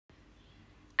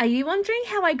Are you wondering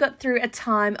how I got through a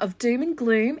time of doom and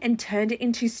gloom and turned it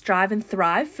into strive and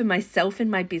thrive for myself and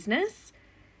my business?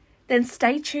 Then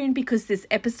stay tuned because this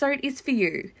episode is for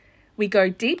you. We go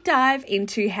deep dive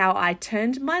into how I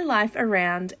turned my life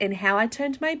around and how I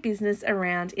turned my business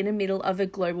around in the middle of a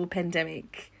global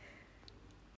pandemic.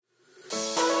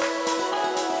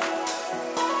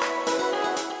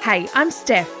 Hey, I'm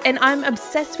Steph and I'm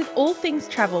obsessed with all things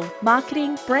travel,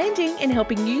 marketing, branding and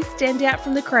helping you stand out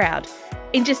from the crowd.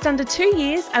 In just under 2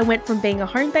 years, I went from being a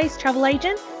home-based travel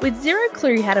agent with zero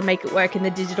clue how to make it work in the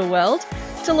digital world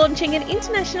to launching an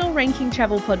international ranking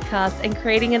travel podcast and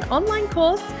creating an online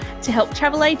course to help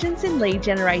travel agents in lead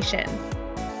generation.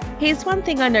 Here's one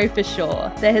thing I know for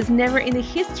sure. There has never in the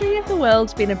history of the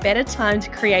world been a better time to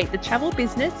create the travel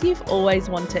business you've always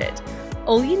wanted.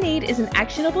 All you need is an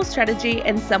actionable strategy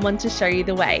and someone to show you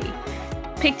the way.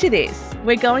 Picture this,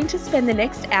 we're going to spend the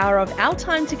next hour of our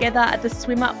time together at the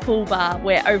Swim Up Pool Bar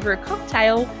where over a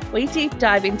cocktail, we deep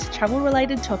dive into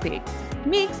travel-related topics,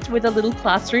 mixed with a little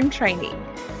classroom training.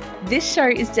 This show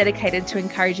is dedicated to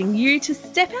encouraging you to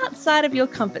step outside of your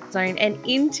comfort zone and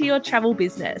into your travel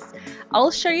business.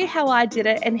 I'll show you how I did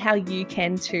it and how you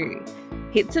can too.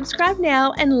 Hit subscribe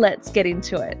now and let's get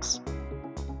into it.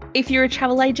 If you're a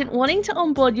travel agent wanting to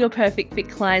onboard your perfect fit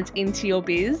clients into your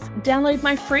biz, download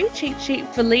my free cheat sheet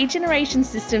for lead generation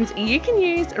systems you can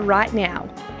use right now.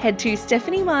 Head to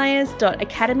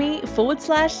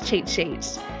stephaniemyers.academy/cheat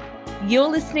sheet. You're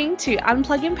listening to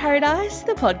Unplug in Paradise,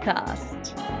 the podcast.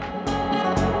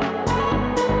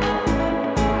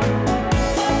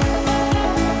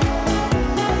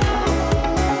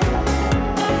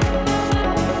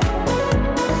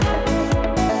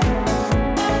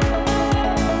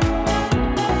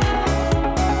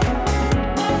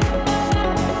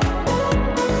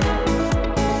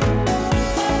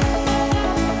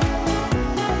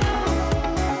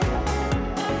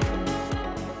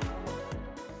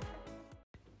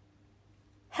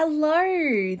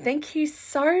 Hello, thank you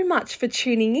so much for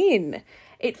tuning in.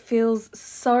 It feels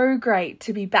so great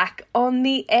to be back on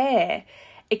the air,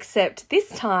 except this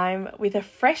time with a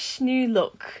fresh new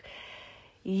look.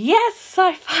 Yes,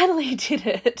 I finally did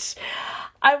it.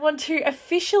 I want to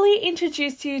officially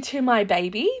introduce you to my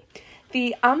baby,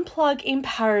 the Unplug in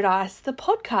Paradise, the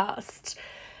podcast.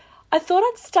 I thought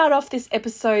I'd start off this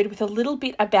episode with a little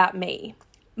bit about me.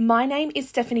 My name is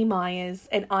Stephanie Myers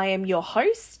and I am your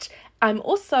host. I'm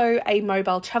also a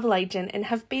mobile travel agent and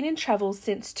have been in travel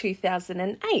since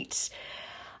 2008.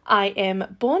 I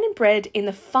am born and bred in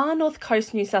the far north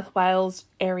coast New South Wales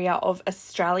area of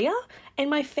Australia, and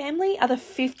my family are the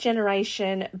 5th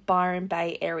generation Byron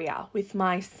Bay area, with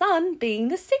my son being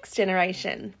the 6th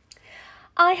generation.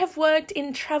 I have worked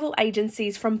in travel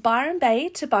agencies from Byron Bay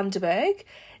to Bundaberg,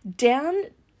 down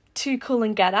to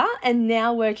Coolangatta, and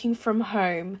now working from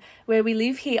home where we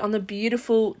live here on the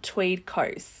beautiful Tweed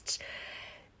coast.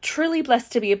 Truly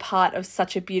blessed to be a part of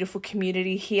such a beautiful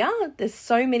community here. There's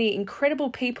so many incredible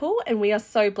people and we are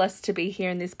so blessed to be here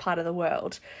in this part of the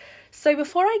world. So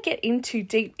before I get into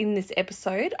deep in this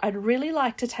episode, I'd really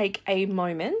like to take a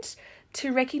moment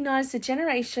to recognise the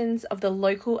generations of the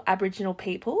local Aboriginal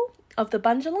people of the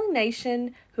Bundjalung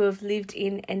Nation who have lived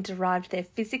in and derived their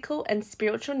physical and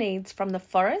spiritual needs from the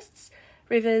forests,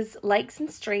 rivers, lakes and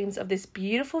streams of this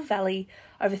beautiful valley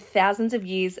over thousands of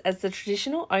years as the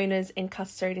traditional owners and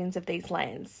custodians of these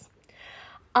lands.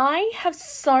 I have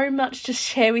so much to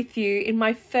share with you in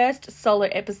my first solo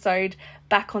episode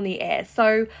back on the air,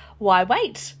 so why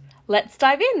wait? Let's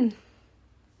dive in.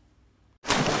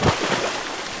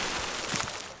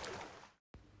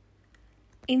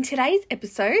 In today's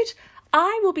episode,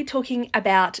 I will be talking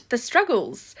about the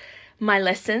struggles, my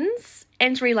lessons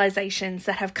and realizations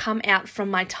that have come out from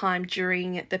my time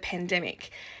during the pandemic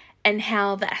and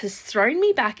how that has thrown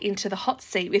me back into the hot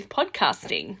seat with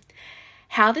podcasting,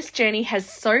 how this journey has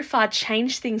so far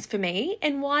changed things for me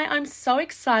and why I'm so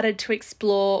excited to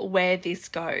explore where this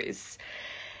goes.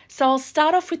 So I'll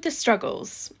start off with the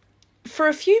struggles. For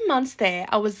a few months there,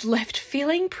 I was left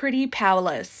feeling pretty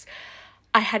powerless.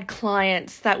 I had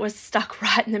clients that were stuck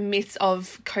right in the midst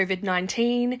of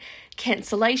COVID-19,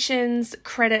 cancellations,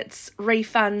 credits,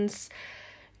 refunds,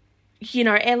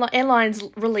 airlines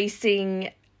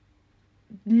releasing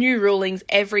new rulings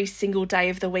every single day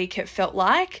of the week, it felt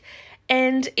like.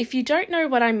 And if you don't know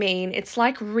what I mean, it's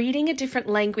like reading a different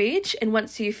language, and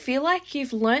once you feel like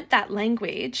you've learnt that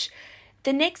language,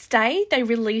 the next day they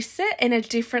release it in a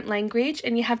different language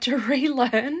and you have to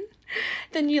relearn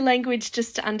the new language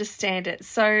just to understand it.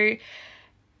 So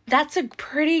that's a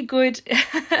pretty good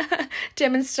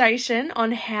demonstration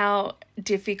on how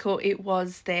difficult it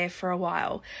was there for a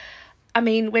while. I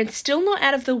mean, we're still not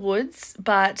out of the woods,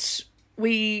 but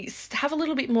we have a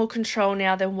little bit more control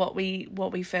now than what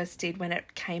we first did when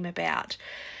it came about.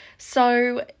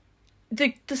 So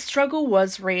the struggle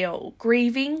was real.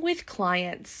 Grieving with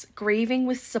clients, grieving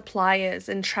with suppliers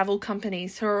and travel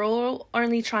companies who are all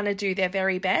only trying to do their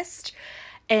very best,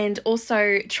 and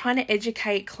also trying to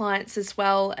educate clients as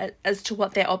well as to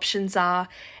what their options are,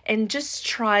 and just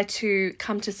try to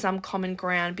come to some common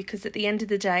ground, because at the end of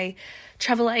the day,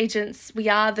 travel agents, we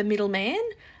are the middleman.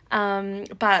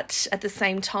 But at the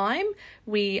same time,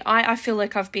 I feel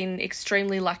like I've been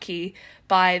extremely lucky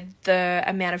by the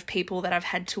amount of people that I've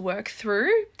had to work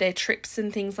through, their trips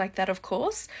and things like that, of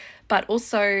course, but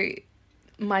also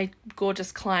my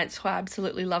gorgeous clients who I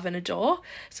absolutely love and adore.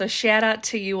 So shout out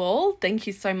to you all. Thank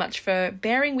you so much for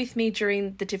bearing with me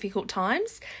during the difficult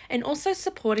times, and also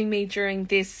supporting me during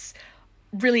this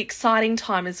really exciting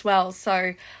time as well.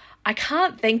 So I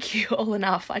can't thank you all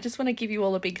enough. I just want to give you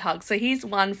all a big hug. So here's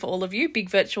one for all of you, big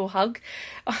virtual hug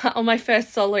on my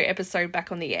first solo episode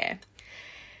back on the air.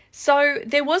 So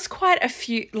there was quite a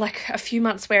few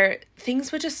months where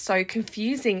things were just so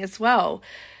confusing as well.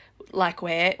 Like,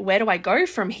 where do I go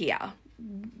from here?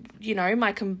 You know,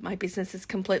 my business is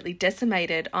completely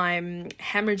decimated. I'm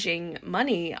hemorrhaging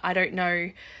money. I don't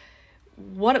know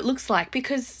what it looks like,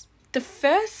 because the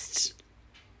first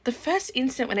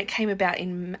incident when it came about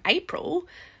in April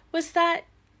was that,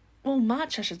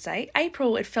 March, I should say.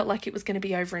 April, it felt like it was going to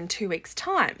be over in 2 weeks'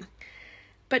 time.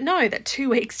 But no, that 2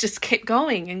 weeks just kept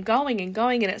going and going and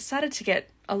going, and it started to get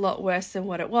a lot worse than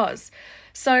what it was.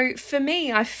 So for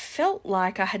me, I felt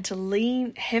like I had to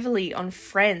lean heavily on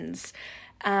friends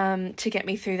to get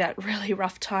me through that really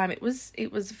rough time. It was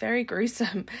very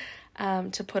gruesome,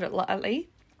 to put it lightly.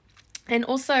 And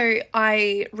also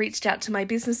I reached out to my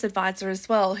business advisor as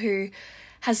well, who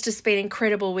has just been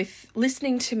incredible with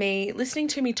listening to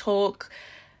me talk.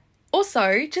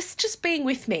 Also, just being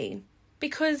with me.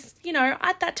 Because, you know,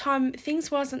 at that time, things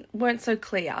weren't so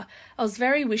clear. I was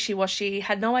very wishy-washy,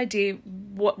 had no idea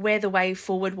where the way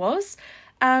forward was.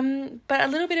 But a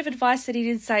little bit of advice that he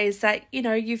did say is that, you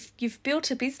know, you've built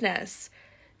a business.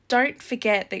 Don't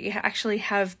forget that you actually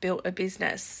have built a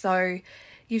business. So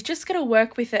you've just got to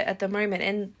work with it at the moment.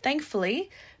 And thankfully,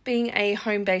 being a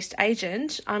home-based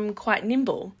agent, I'm quite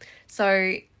nimble.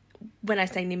 So when I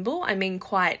say nimble, I mean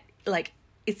quite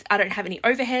I don't have any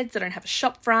overheads. I don't have a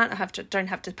shop front. Don't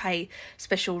have to pay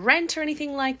special rent or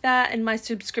anything like that. And my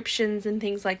subscriptions and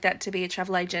things like that to be a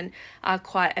travel agent are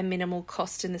quite a minimal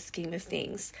cost in the scheme of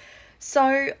things.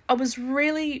 So I was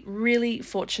really, really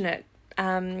fortunate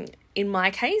in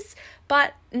my case,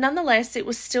 but nonetheless, it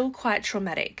was still quite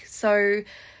traumatic. So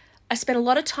I spent a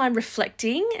lot of time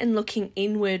reflecting and looking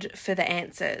inward for the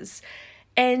answers.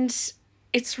 And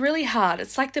it's really hard.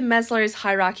 It's like the Maslow's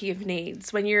hierarchy of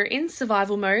needs. When you're in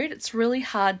survival mode, it's really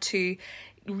hard to,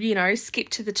 you know, skip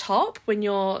to the top when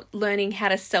you're learning how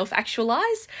to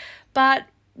self-actualize. But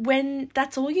when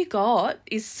that's all you got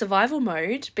is survival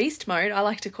mode, beast mode, I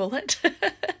like to call it,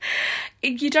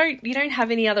 you don't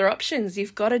have any other options.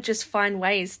 You've got to just find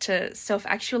ways to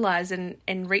self-actualize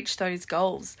and reach those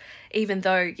goals. Even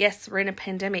though, yes, we're in a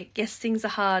pandemic. Yes, things are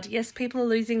hard. Yes, people are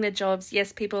losing their jobs.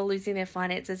 Yes, people are losing their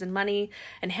finances and money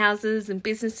and houses and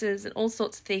businesses and all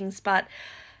sorts of things. But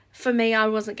for me, I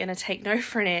wasn't going to take no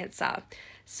for an answer.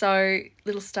 So,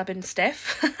 little stubborn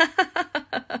Steph.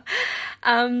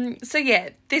 So yeah,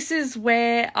 this is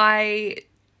where I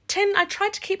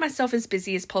tried to keep myself as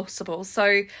busy as possible.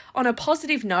 So on a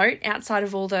positive note, outside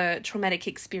of all the traumatic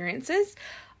experiences,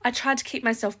 I tried to keep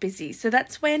myself busy. So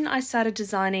that's when I started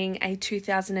designing a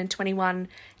 2021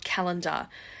 calendar.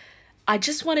 I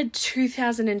just wanted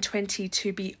 2020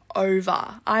 to be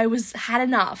over. Had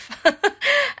enough.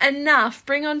 Enough.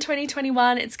 Bring on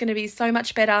 2021. It's going to be so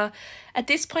much better. At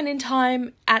this point in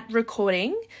time, at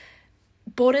recording,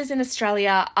 borders in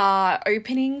Australia are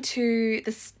opening to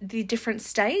the different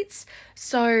states.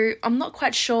 So I'm not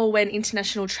quite sure when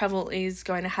international travel is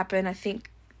going to happen. I think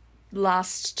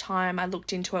last time I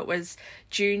looked into it was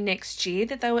June next year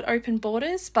that they would open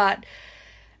borders. But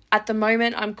at the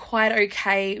moment, I'm quite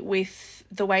okay with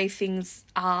the way things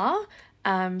are,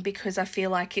 because I feel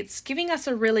like it's giving us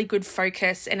a really good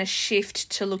focus and a shift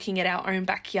to looking at our own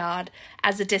backyard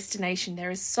as a destination.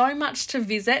 There is so much to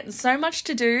visit and so much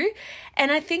to do.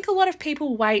 And I think a lot of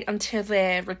people wait until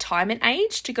their retirement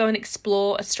age to go and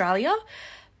explore Australia.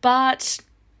 But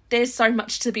there's so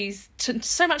much to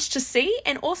see,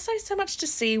 and also so much to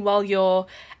see while you're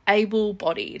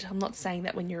able-bodied. I'm not saying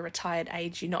that when you're a retired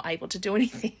age, you're not able to do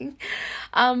anything.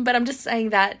 But I'm just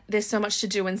saying that there's so much to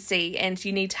do and see, and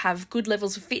you need to have good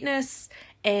levels of fitness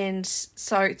And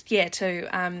so, yeah,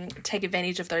 to take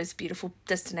advantage of those beautiful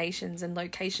destinations and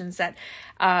locations that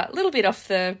are a little bit off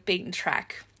the beaten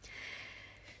track.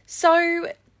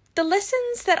 So the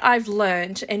lessons that I've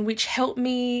learned and which helped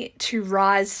me to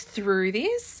rise through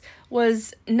this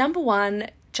was, number one,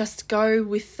 just go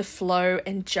with the flow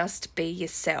and just be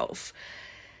yourself.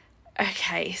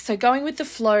 Okay, so going with the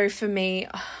flow for me,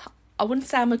 I wouldn't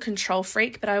say I'm a control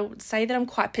freak, but I would say that I'm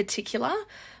quite particular.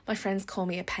 My friends call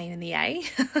me a pain in the A,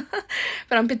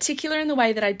 but I'm particular in the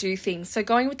way that I do things. So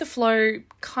going with the flow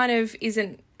kind of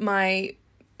isn't my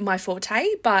forte,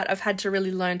 but I've had to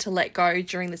really learn to let go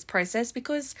during this process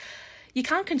because you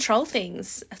can't control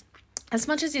things. As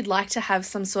much as you'd like to have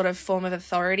some sort of form of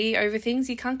authority over things,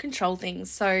 you can't control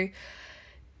things. So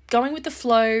going with the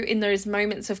flow in those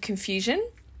moments of confusion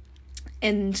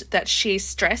and that sheer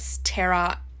stress,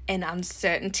 terror, and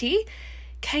uncertainty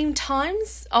came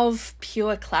times of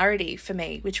pure clarity for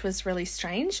me, which was really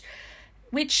strange,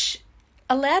 which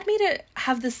allowed me to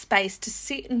have the space to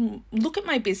sit and look at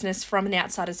my business from an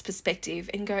outsider's perspective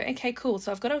and go, okay, cool.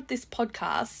 So I've got this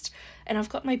podcast and I've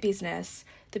got my business.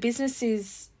 The business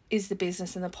is the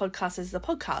business and the podcast is the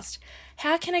podcast.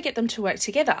 How can I get them to work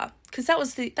together? Because that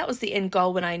was the end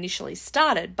goal when I initially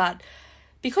started. But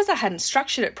because I hadn't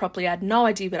structured it properly, I had no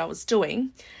idea what I was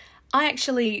doing. I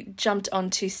actually jumped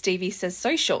onto Stevie Says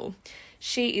Social.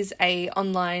 She is an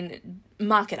online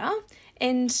marketer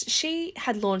and she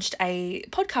had launched a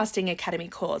podcasting academy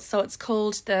course. So it's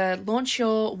called the Launch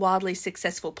Your Wildly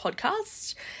Successful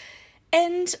Podcast.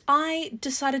 And I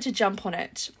decided to jump on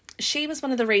it. She was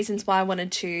one of the reasons why I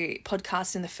wanted to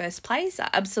podcast in the first place. I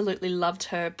absolutely loved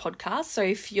her podcast. So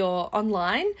if you're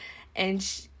online and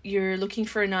you're looking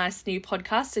for a nice new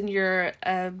podcast and you're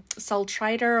a sole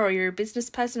trader or you're a business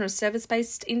person or a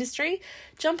service-based industry,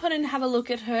 jump on and have a look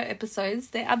at her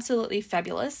episodes. They're absolutely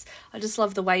fabulous. I just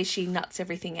love the way she nuts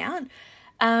everything out.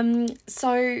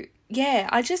 So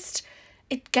yeah,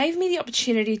 it gave me the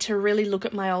opportunity to really look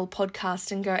at my old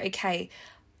podcast and go, okay,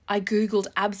 I Googled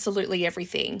absolutely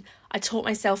everything. I taught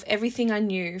myself everything I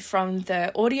knew, from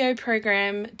the audio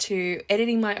program to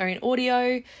editing my own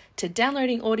audio, to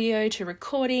downloading audio, to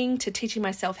recording, to teaching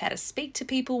myself how to speak to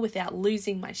people without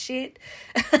losing my shit.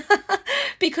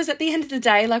 Because at the end of the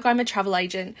day, like, I'm a travel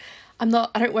agent. I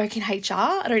don't work in HR.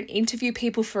 I don't interview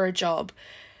people for a job.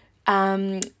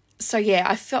 So yeah,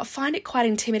 I find it quite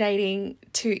intimidating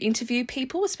to interview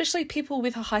people, especially people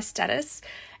with a high status.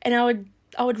 And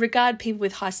I would regard people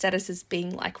with high status as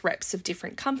being like reps of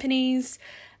different companies,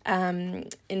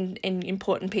 and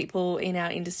important people in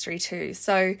our industry too.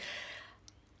 So,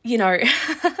 you know,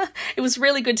 it was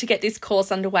really good to get this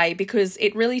course underway because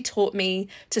it really taught me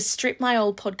to strip my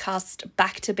old podcast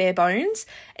back to bare bones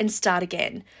and start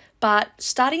again. But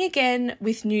starting again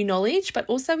with new knowledge, but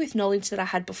also with knowledge that I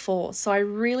had before. So I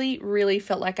really, really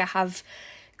felt like I have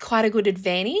quite a good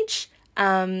advantage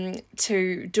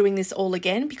to doing this all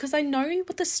again because I know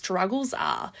what the struggles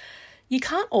are. You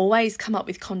can't always come up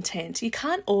with content. You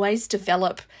can't always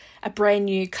develop a brand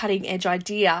new cutting edge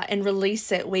idea and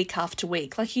release it week after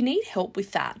week. Like, you need help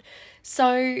with that.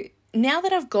 So now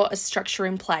that I've got a structure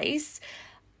in place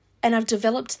and I've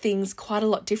developed things quite a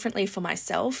lot differently for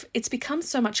myself, it's become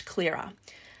so much clearer.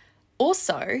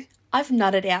 Also, I've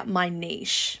nutted out my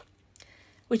niche,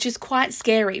 which is quite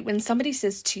scary when somebody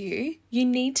says to you, you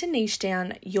need to niche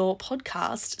down your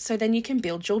podcast so then you can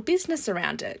build your business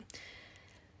around it.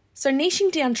 So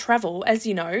niching down travel, as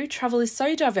you know, travel is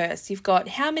so diverse. You've got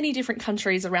how many different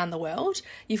countries around the world?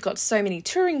 You've got so many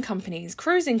touring companies,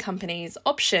 cruising companies,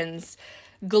 options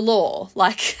galore.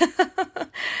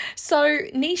 So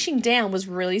niching down was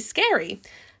really scary.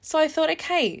 So I thought,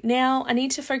 okay, now I need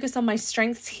to focus on my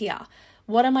strengths here.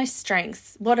 What are my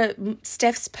strengths? What are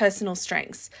Steph's personal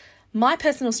strengths? My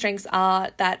personal strengths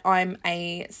are that I'm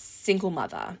a single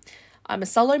mother. I'm a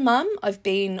solo mum. I've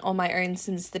been on my own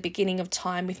since the beginning of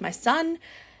time with my son.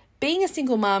 Being a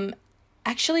single mum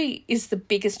actually is the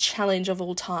biggest challenge of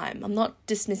all time. I'm not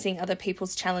dismissing other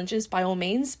people's challenges by all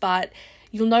means, but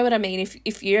you'll know what I mean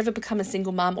if you ever become a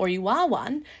single mum or you are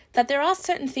one, that there are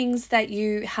certain things that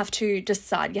you have to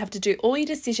decide. You have to do all your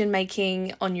decision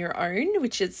making on your own,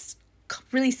 which is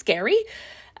really scary.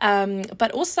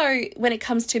 But also when it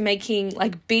comes to making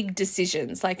like big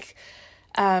decisions, like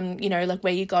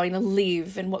where you're going to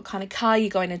live and what kind of car you're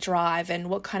going to drive and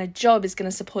what kind of job is going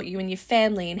to support you and your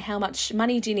family and how much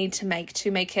money do you need to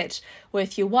make it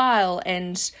worth your while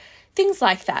and things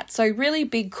like that. So really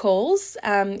big calls,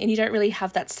 and you don't really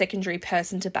have that secondary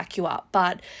person to back you up.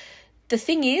 But the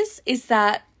thing is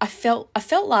that I feel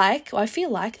like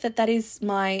that is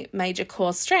my major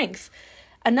core strength.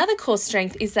 Another core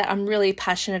strength is that I'm really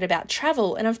passionate about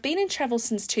travel, and I've been in travel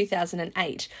since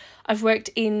 2008. I've worked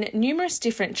in numerous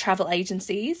different travel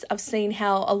agencies. I've seen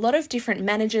how a lot of different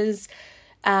managers,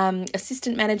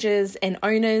 assistant managers and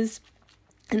owners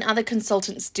and other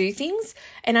consultants do things,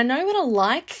 and I know what I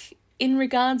like in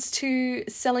regards to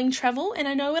selling travel, and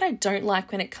I know what I don't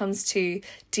like when it comes to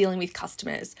dealing with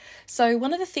customers. So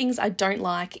one of the things I don't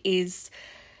like is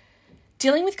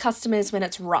dealing with customers when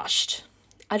it's rushed.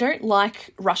 I don't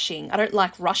like rushing. I don't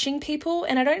like rushing people,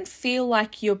 and I don't feel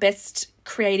like your best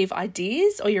creative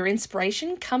ideas or your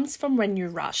inspiration comes from when you're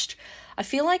rushed. I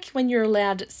feel like when you're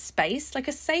allowed space, like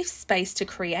a safe space to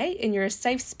create, and you're a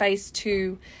safe space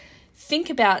to think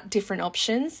about different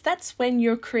options, that's when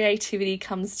your creativity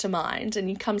comes to mind and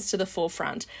it comes to the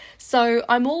forefront. So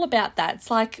I'm all about that. It's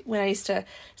like when I used to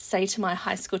say to my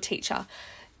high school teacher,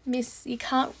 "Miss, you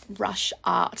can't rush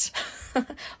art,"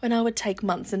 when I would take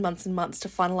months and months and months to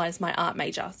finalise my art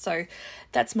major. So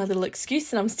that's my little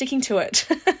excuse and I'm sticking to it.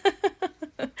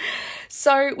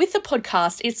 So with the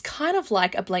podcast, it's kind of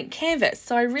like a blank canvas.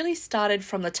 So I really started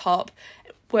from the top,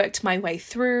 worked my way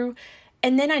through,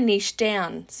 and then I niched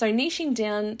down. So niching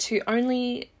down to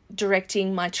only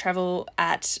directing my travel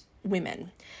at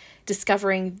women,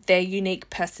 discovering their unique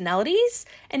personalities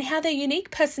and how their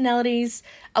unique personalities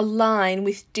align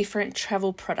with different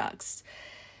travel products.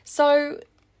 So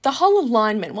the whole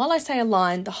alignment, while I say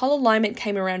align, the whole alignment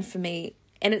came around for me,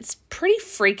 and it's pretty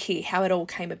freaky how it all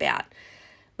came about,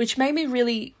 which made me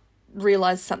really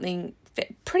realize something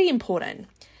pretty important,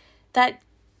 that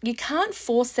you can't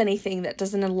force anything that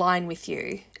doesn't align with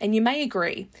you. And you may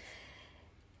agree.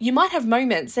 You might have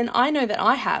moments, and I know that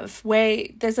I have, where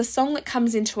there's a song that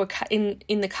comes into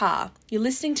in the car. You're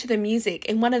listening to the music,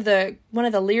 and one of the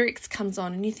lyrics comes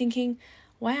on, and you're thinking,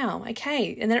 "Wow,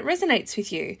 okay," and then it resonates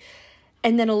with you.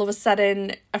 And then all of a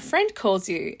sudden, a friend calls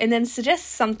you, and then suggests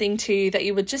something to you that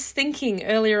you were just thinking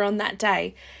earlier on that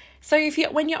day. So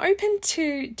when you're open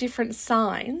to different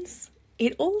signs,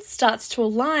 it all starts to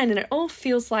align, and it all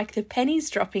feels like the pennies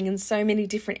dropping in so many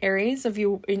different areas of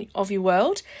your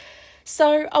world.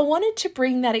 So I wanted to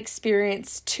bring that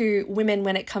experience to women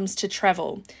when it comes to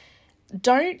travel.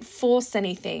 Don't force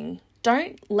anything.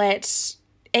 Don't let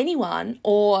anyone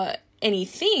or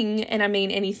anything, and I mean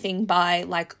anything by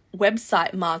like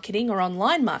website marketing or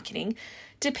online marketing,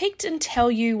 depict and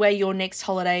tell you where your next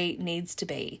holiday needs to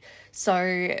be.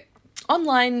 So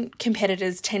online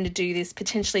competitors tend to do this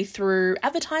potentially through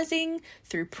advertising,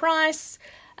 through price,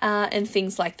 and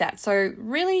things like that. So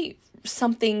really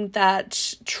something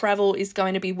that travel is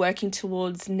going to be working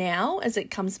towards now as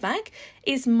it comes back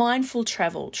is mindful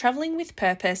travel, traveling with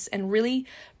purpose, and really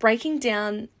breaking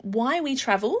down why we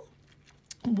travel,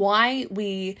 why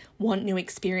we want new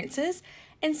experiences,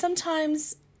 and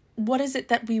sometimes what is it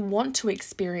that we want to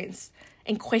experience,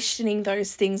 and questioning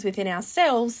those things within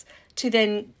ourselves to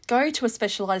then go to a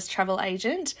specialised travel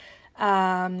agent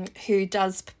who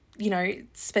does,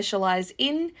 specialise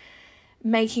in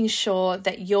making sure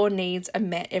that your needs are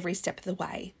met every step of the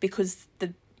way. Because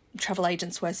the travel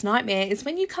agent's worst nightmare is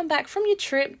when you come back from your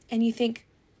trip and you think,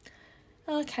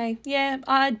 okay, yeah,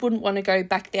 I wouldn't want to go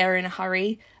back there in a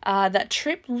hurry. That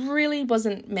trip really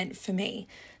wasn't meant for me.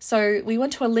 So we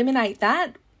want to eliminate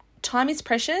that. Time is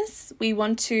precious. We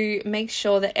want to make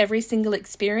sure that every single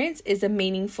experience is a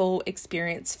meaningful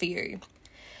experience for you.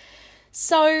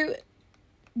 So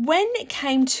when it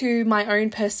came to my own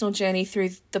personal journey through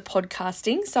the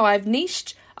podcasting, so I've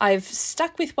niched, I've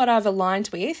stuck with what I've aligned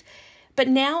with, but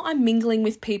now I'm mingling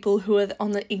with people who are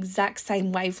on the exact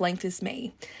same wavelength as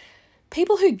me.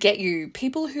 People who get you,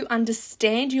 people who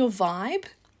understand your vibe,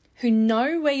 who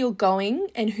know where you're going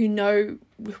and who know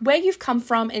where you've come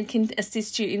from and can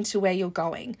assist you into where you're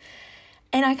going.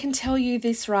 And I can tell you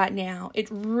this right now, it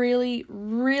really,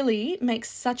 really makes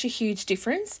such a huge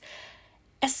difference,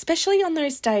 especially on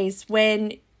those days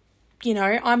when,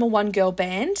 I'm a one-girl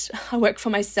band, I work for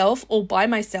myself or by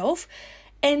myself,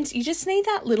 and you just need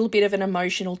that little bit of an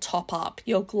emotional top-up.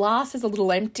 Your glass is a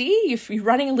little empty, you're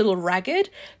running a little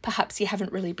ragged, perhaps you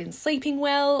haven't really been sleeping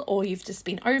well, or you've just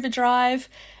been overdrive.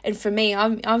 And for me,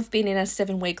 I've been in a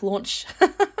 7-week launch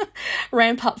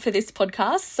ramp up for this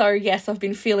podcast. So yes, I've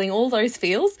been feeling all those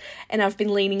feels, and I've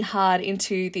been leaning hard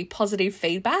into the positive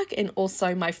feedback and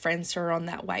also my friends who are on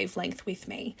that wavelength with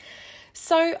me.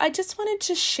 So I just wanted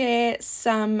to share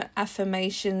some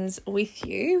affirmations with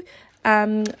you.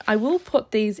 I will put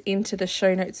these into the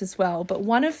show notes as well, but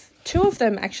two of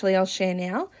them actually I'll share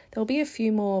now. There'll be a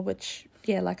few more, which,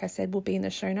 like I said, will be in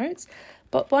the show notes.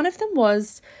 But one of them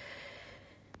was,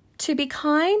 to be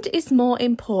kind is more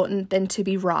important than to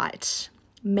be right.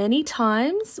 Many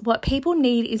times, what people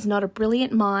need is not a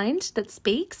brilliant mind that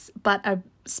speaks, but a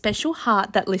special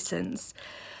heart that listens.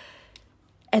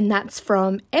 And that's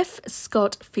from F.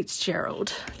 Scott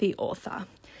Fitzgerald, the author.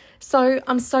 So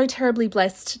I'm so terribly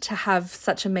blessed to have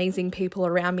such amazing people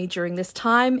around me during this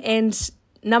time. And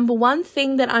number one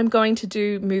thing that I'm going to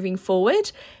do moving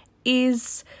forward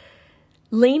is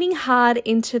leaning hard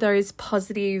into those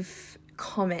positive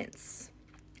comments.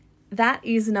 That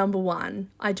is number one.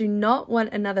 I do not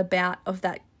want another bout of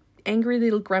that angry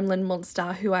little gremlin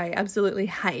monster who I absolutely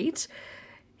hate.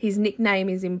 His nickname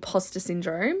is Imposter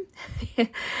Syndrome.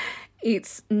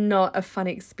 It's not a fun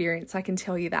experience, I can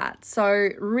tell you that. So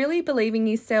really believing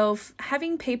yourself,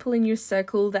 having people in your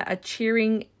circle that are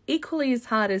cheering equally as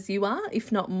hard as you are,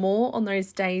 if not more, on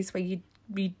those days where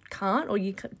you can't or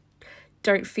you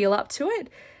don't feel up to it.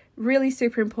 Really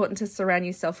super important to surround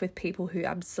yourself with people who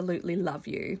absolutely love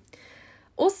you.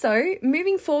 Also,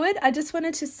 moving forward, I just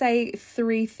wanted to say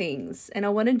 3 things, and I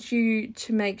wanted you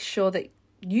to make sure that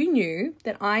you knew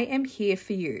that I am here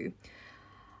for you.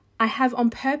 I have on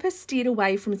purpose steered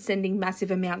away from sending massive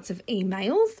amounts of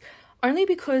emails only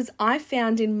because I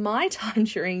found in my time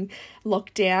during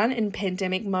lockdown and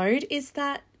pandemic mode is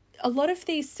that a lot of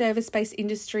these service-based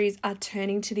industries are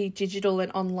turning to the digital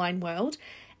and online world,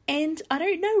 and I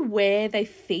don't know where they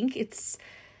think it's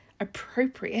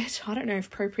appropriate. I don't know if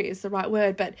appropriate is the right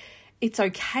word, but it's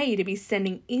okay to be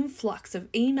sending influx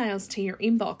of emails to your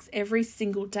inbox every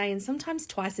single day and sometimes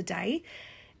twice a day.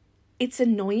 It's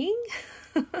annoying.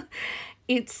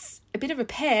 It's a bit of a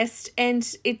pest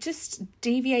and it just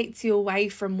deviates you away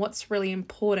from what's really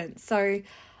important. So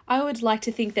I would like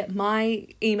to think that my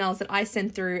emails that I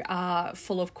send through are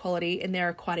full of quality and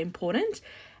they're quite important.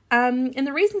 And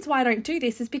the reasons why I don't do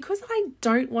this is because I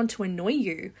don't want to annoy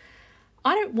you.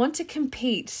 I don't want to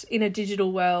compete in a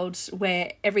digital world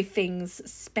where everything's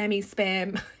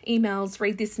spam emails,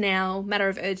 read this now, matter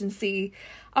of urgency.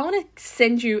 I want to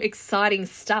send you exciting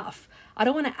stuff. I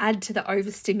don't want to add to the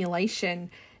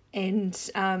overstimulation and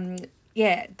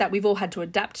that we've all had to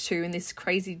adapt to in this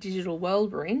crazy digital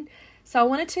world we're in. So I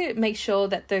wanted to make sure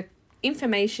that the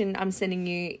information I'm sending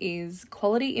you is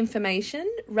quality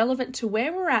information relevant to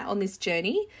where we're at on this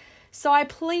journey. So I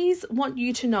please want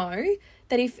you to know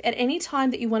that if at any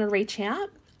time that you want to reach out,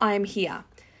 I am here.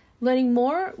 Learning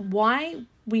more why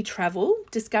we travel,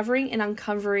 discovering and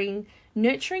uncovering,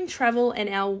 nurturing travel and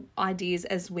our ideas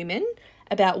as women,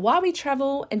 about why we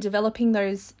travel and developing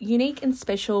those unique and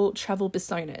special travel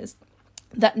personas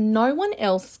that no one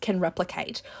else can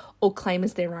replicate or claim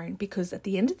as their own, because at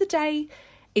the end of the day,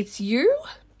 it's you,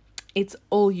 it's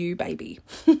all you, baby.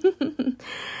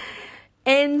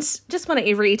 And just want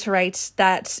to reiterate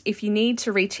that if you need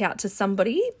to reach out to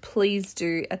somebody, please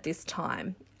do at this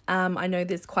time. I know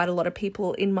there's quite a lot of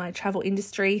people in my travel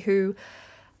industry who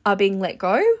are being let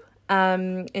go,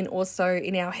 and also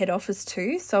in our head office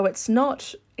too. So it's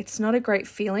not a great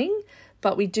feeling,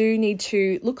 but we do need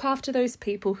to look after those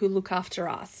people who look after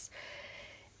us.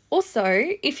 Also,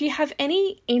 if you have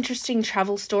any interesting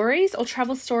travel stories or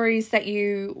travel stories that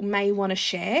you may want to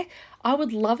share, I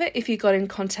would love it if you got in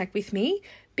contact with me,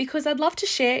 because I'd love to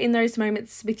share in those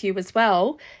moments with you as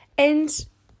well. And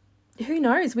who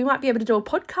knows, we might be able to do a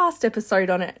podcast episode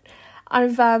on it.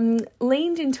 I've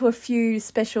leaned into a few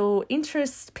special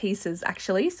interest pieces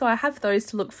actually, so I have those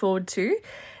to look forward to.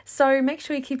 So make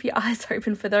sure you keep your eyes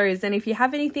open for those. And if you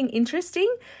have anything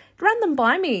interesting, run them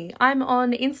by me. I'm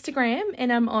on Instagram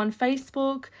and I'm on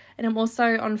Facebook and I'm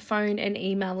also on phone and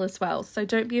email as well. So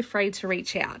don't be afraid to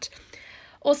reach out.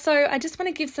 Also, I just want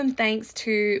to give some thanks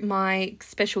to my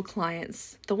special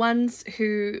clients, the ones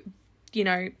who,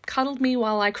 cuddled me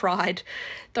while I cried,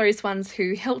 those ones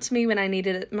who helped me when I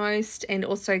needed it most and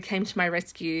also came to my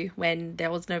rescue when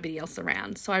there was nobody else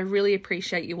around. So I really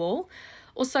appreciate you all.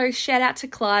 Also, shout out to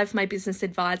Clive, my business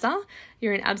advisor.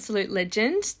 You're an absolute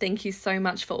legend. Thank you so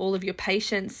much for all of your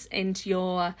patience and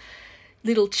your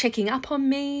little checking up on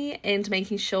me and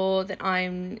making sure that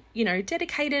I'm,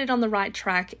 dedicated on the right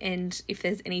track. And if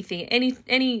there's anything,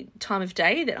 any time of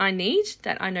day that I need,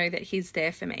 that I know that he's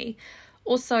there for me.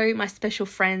 Also, my special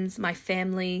friends, my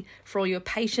family, for all your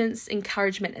patience,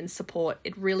 encouragement and support.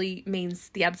 It really means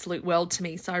the absolute world to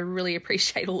me. So I really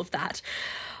appreciate all of that.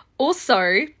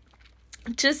 Also,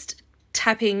 just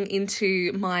tapping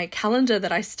into my calendar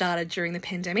that I started during the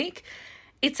pandemic,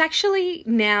 it's actually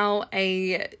now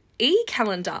a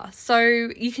e-calendar. So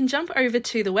you can jump over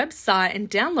to the website and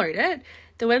download it.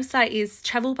 The website is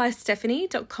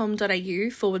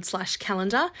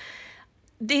travelbystephanie.com.au/calendar.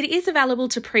 It is available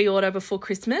to pre-order before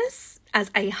Christmas. as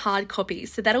a hard copy.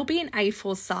 So that'll be an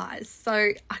A4 size.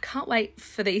 So I can't wait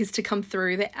for these to come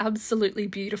through. They're absolutely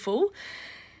beautiful.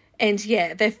 And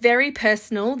yeah, they're very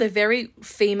personal. They're very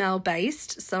female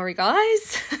based. Sorry,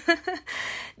 guys.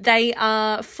 They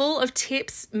are full of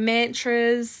tips,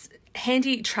 mantras,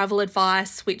 handy travel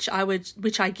advice, which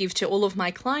I give to all of my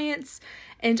clients,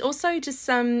 and also just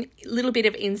some little bit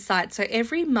of insight. So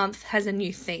every month has a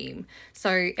new theme.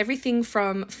 So everything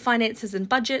from finances and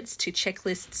budgets to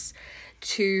checklists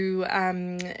to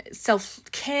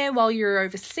self-care while you're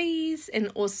overseas, and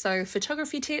also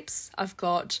photography tips. I've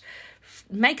got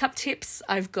makeup tips.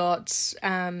 I've got,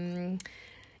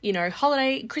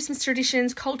 holiday, Christmas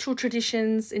traditions, cultural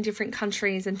traditions in different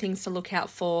countries and things to look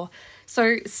out for.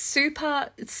 So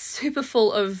super, super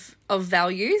full of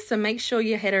value. So make sure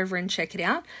you head over and check it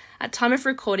out. At time of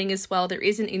recording as well, there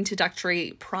is an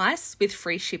introductory price with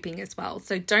free shipping as well.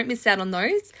 So don't miss out on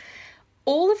those.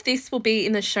 All of this will be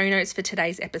in the show notes for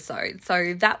today's episode.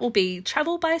 So that will be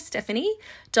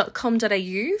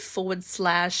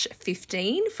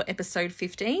travelbystephanie.com.au/15 for episode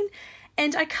 15.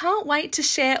 And I can't wait to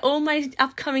share all my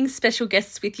upcoming special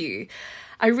guests with you.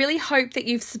 I really hope that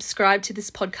you've subscribed to this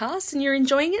podcast and you're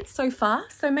enjoying it so far.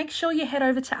 So make sure you head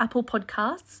over to Apple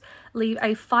Podcasts, leave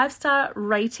a 5-star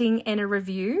rating and a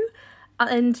review.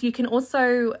 And you can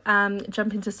also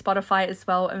jump into Spotify as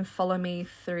well and follow me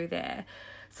through there.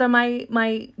 So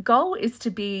my goal is to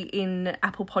be in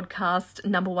Apple Podcast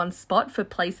 #1 spot for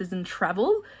places and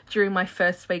travel during my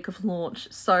first week of launch.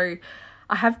 So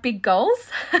I have big goals.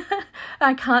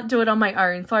 I can't do it on my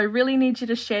own. So I really need you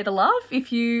to share the love.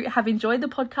 If you have enjoyed the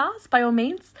podcast, by all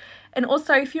means. And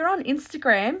also, if you're on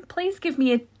Instagram, please give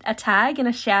me a tag and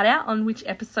a shout out on which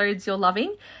episodes you're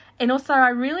loving. And also, I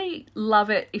really love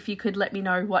it if you could let me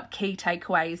know what key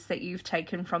takeaways that you've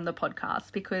taken from the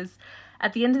podcast, because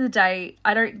at the end of the day,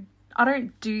 I don't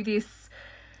do this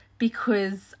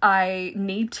because I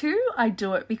need to. I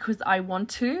do it because I want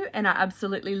to, and I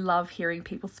absolutely love hearing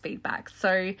people's feedback.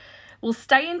 So we'll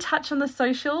stay in touch on the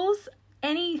socials.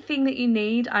 Anything that you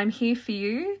need, I'm here for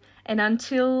you. And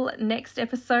until next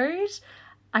episode,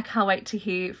 I can't wait to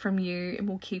hear from you, and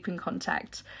we'll keep in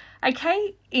contact.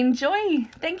 Okay, enjoy.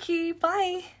 Thank you.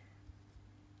 Bye.